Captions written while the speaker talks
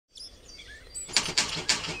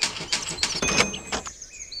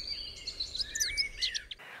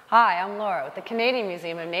Hi, I'm Laura with the Canadian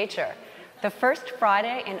Museum of Nature. The first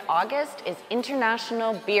Friday in August is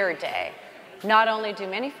International Beer Day. Not only do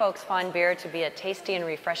many folks find beer to be a tasty and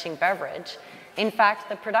refreshing beverage, in fact,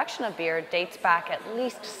 the production of beer dates back at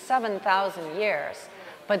least 7,000 years.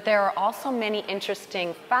 But there are also many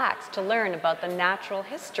interesting facts to learn about the natural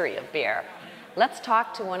history of beer. Let's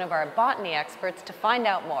talk to one of our botany experts to find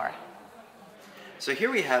out more. So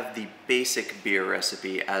here we have the basic beer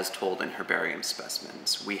recipe as told in herbarium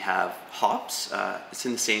specimens. We have hops. It's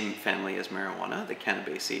in the same family as marijuana, the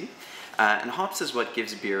Cannabaceae. And hops is what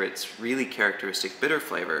gives beer its really characteristic bitter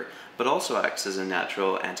flavor, but also acts as a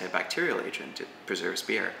natural antibacterial agent. It preserves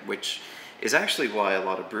beer, which is actually why a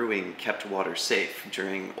lot of brewing kept water safe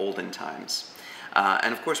during olden times.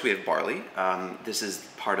 And of course we have barley. This is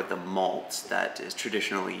part of the malt that is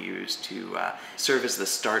traditionally used to serve as the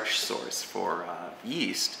starch source for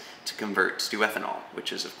yeast to convert to ethanol,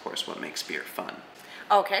 which is of course what makes beer fun.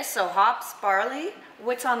 Okay, so hops, barley.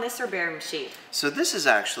 What's on this herbarium sheet? So this is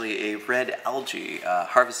actually a red algae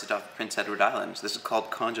harvested off Prince Edward Island. This is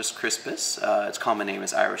called Conjus crispus. Its common name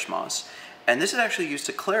is Irish moss. And this is actually used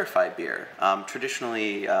to clarify beer.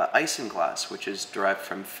 Traditionally, isinglass, which is derived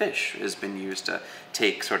from fish, has been used to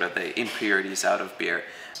take sort of the impurities out of beer.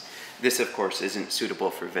 This, of course, isn't suitable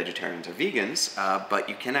for vegetarians or vegans, but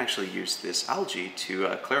you can actually use this algae to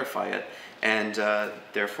clarify it, and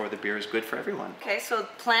therefore the beer is good for everyone. Okay, so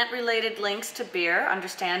plant-related links to beer,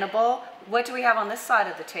 understandable. What do we have on this side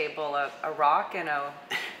of the table? A rock and a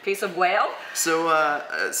piece of whale?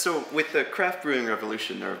 So with the craft brewing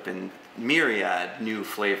revolution, there have been myriad new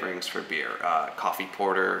flavorings for beer. Coffee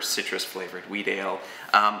porter, citrus-flavored wheat ale.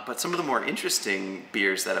 But some of the more interesting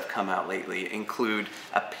beers that have come out lately include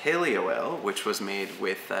a paleo ale, which was made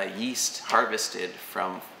with yeast harvested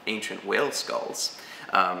from ancient whale skulls.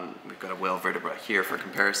 We've got a whale vertebra here for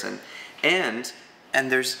comparison. And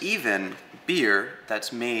there's even beer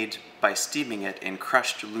that's made by steaming it in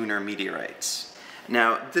crushed lunar meteorites.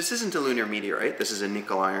 Now, this isn't a lunar meteorite, this is a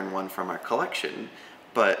nickel iron one from our collection,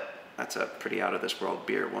 but that's a pretty out of this world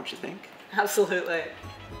beer, won't you think? Absolutely.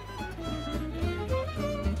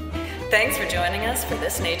 Thanks for joining us for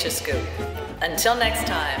this Nature Scoop. Until next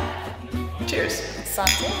time. Cheers.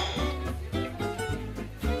 Santé.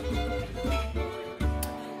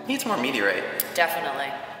 Needs more meteorite.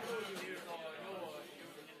 Definitely.